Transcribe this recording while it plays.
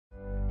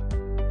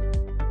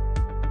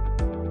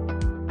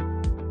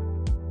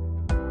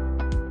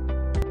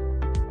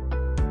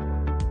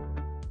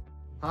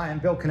I'm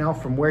Bill Cannell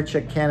from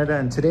WearCheck Canada,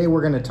 and today we're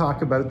going to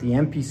talk about the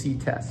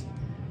MPC test.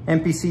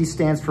 MPC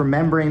stands for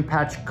Membrane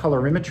Patch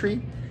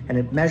Colorimetry, and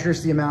it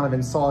measures the amount of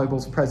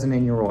insolubles present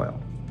in your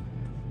oil.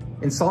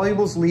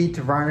 Insolubles lead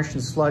to varnish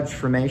and sludge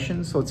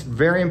formation, so it's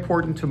very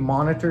important to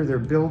monitor their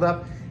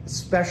buildup,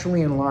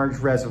 especially in large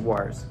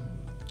reservoirs.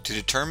 To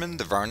determine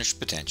the varnish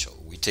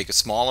potential, we take a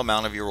small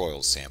amount of your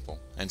oil sample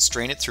and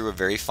strain it through a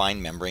very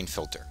fine membrane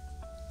filter.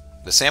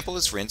 The sample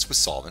is rinsed with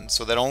solvent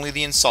so that only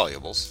the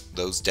insolubles,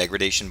 those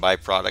degradation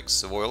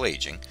byproducts of oil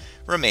aging,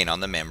 remain on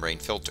the membrane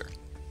filter.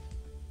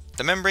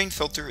 The membrane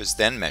filter is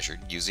then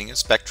measured using a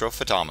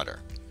spectrophotometer.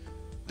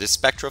 This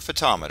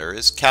spectrophotometer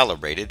is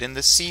calibrated in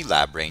the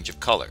CIELab range of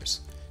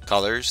colors,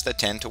 colors that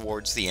tend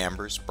towards the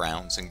ambers,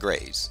 browns, and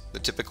grays, the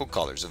typical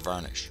colors of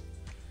varnish.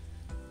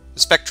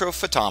 The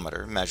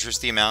spectrophotometer measures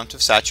the amount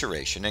of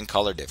saturation and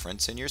color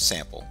difference in your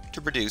sample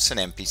to produce an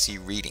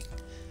MPC reading.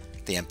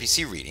 The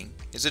MPC reading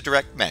is a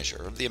direct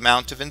measure of the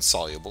amount of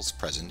insolubles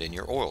present in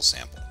your oil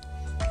sample.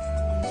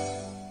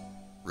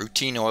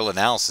 Routine oil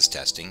analysis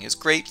testing is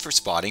great for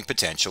spotting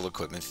potential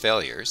equipment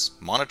failures,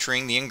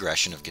 monitoring the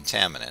ingression of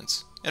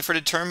contaminants, and for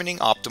determining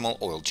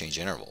optimal oil change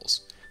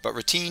intervals, but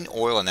routine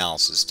oil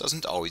analysis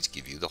doesn't always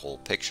give you the whole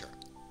picture.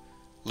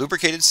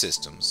 Lubricated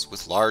systems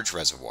with large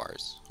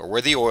reservoirs, or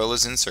where the oil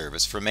is in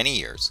service for many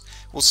years,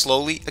 will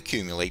slowly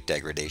accumulate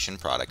degradation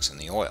products in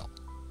the oil.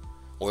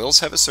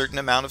 Oils have a certain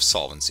amount of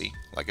solvency,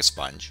 like a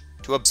sponge,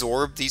 to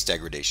absorb these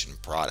degradation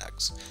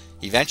products.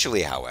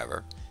 Eventually,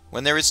 however,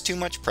 when there is too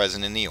much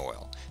present in the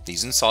oil,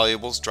 these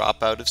insolubles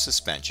drop out of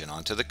suspension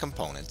onto the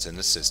components in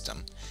the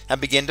system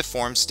and begin to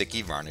form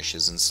sticky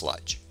varnishes and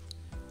sludge.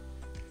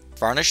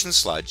 Varnish and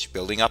sludge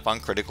building up on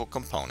critical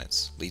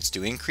components leads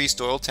to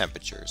increased oil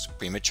temperatures,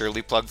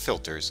 prematurely plugged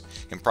filters,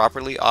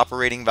 improperly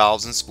operating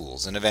valves and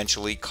spools, and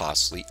eventually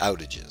costly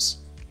outages.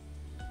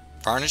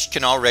 Varnish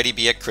can already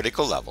be at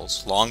critical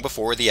levels long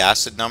before the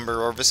acid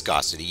number or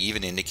viscosity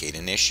even indicate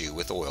an issue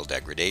with oil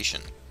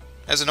degradation.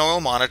 As an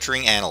oil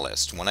monitoring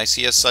analyst, when I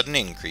see a sudden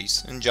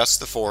increase in just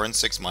the 4 and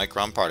 6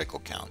 micron particle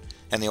count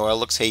and the oil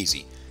looks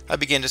hazy, I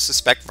begin to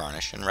suspect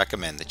varnish and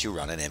recommend that you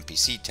run an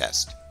MPC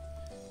test.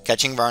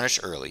 Catching varnish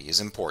early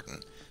is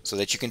important so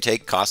that you can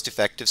take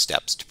cost-effective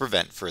steps to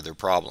prevent further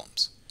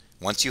problems.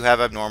 Once you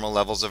have abnormal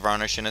levels of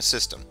varnish in a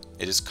system,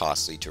 it is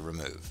costly to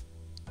remove.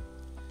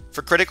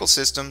 For critical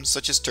systems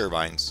such as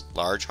turbines,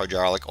 large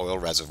hydraulic oil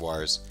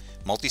reservoirs,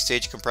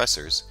 multi-stage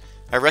compressors,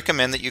 I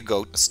recommend that you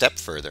go a step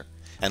further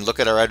and look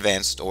at our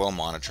Advanced Oil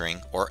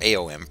Monitoring or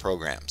AOM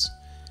programs.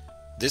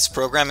 This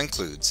program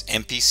includes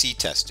MPC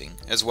testing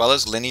as well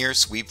as linear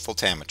sweep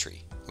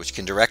voltammetry, which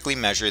can directly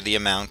measure the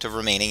amount of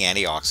remaining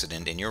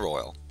antioxidant in your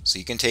oil so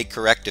you can take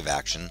corrective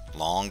action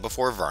long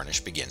before varnish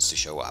begins to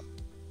show up.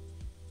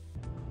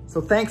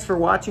 So thanks for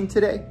watching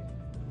today.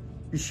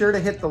 Be sure to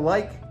hit the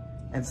like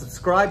and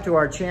subscribe to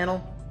our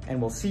channel, and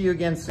we'll see you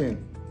again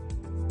soon.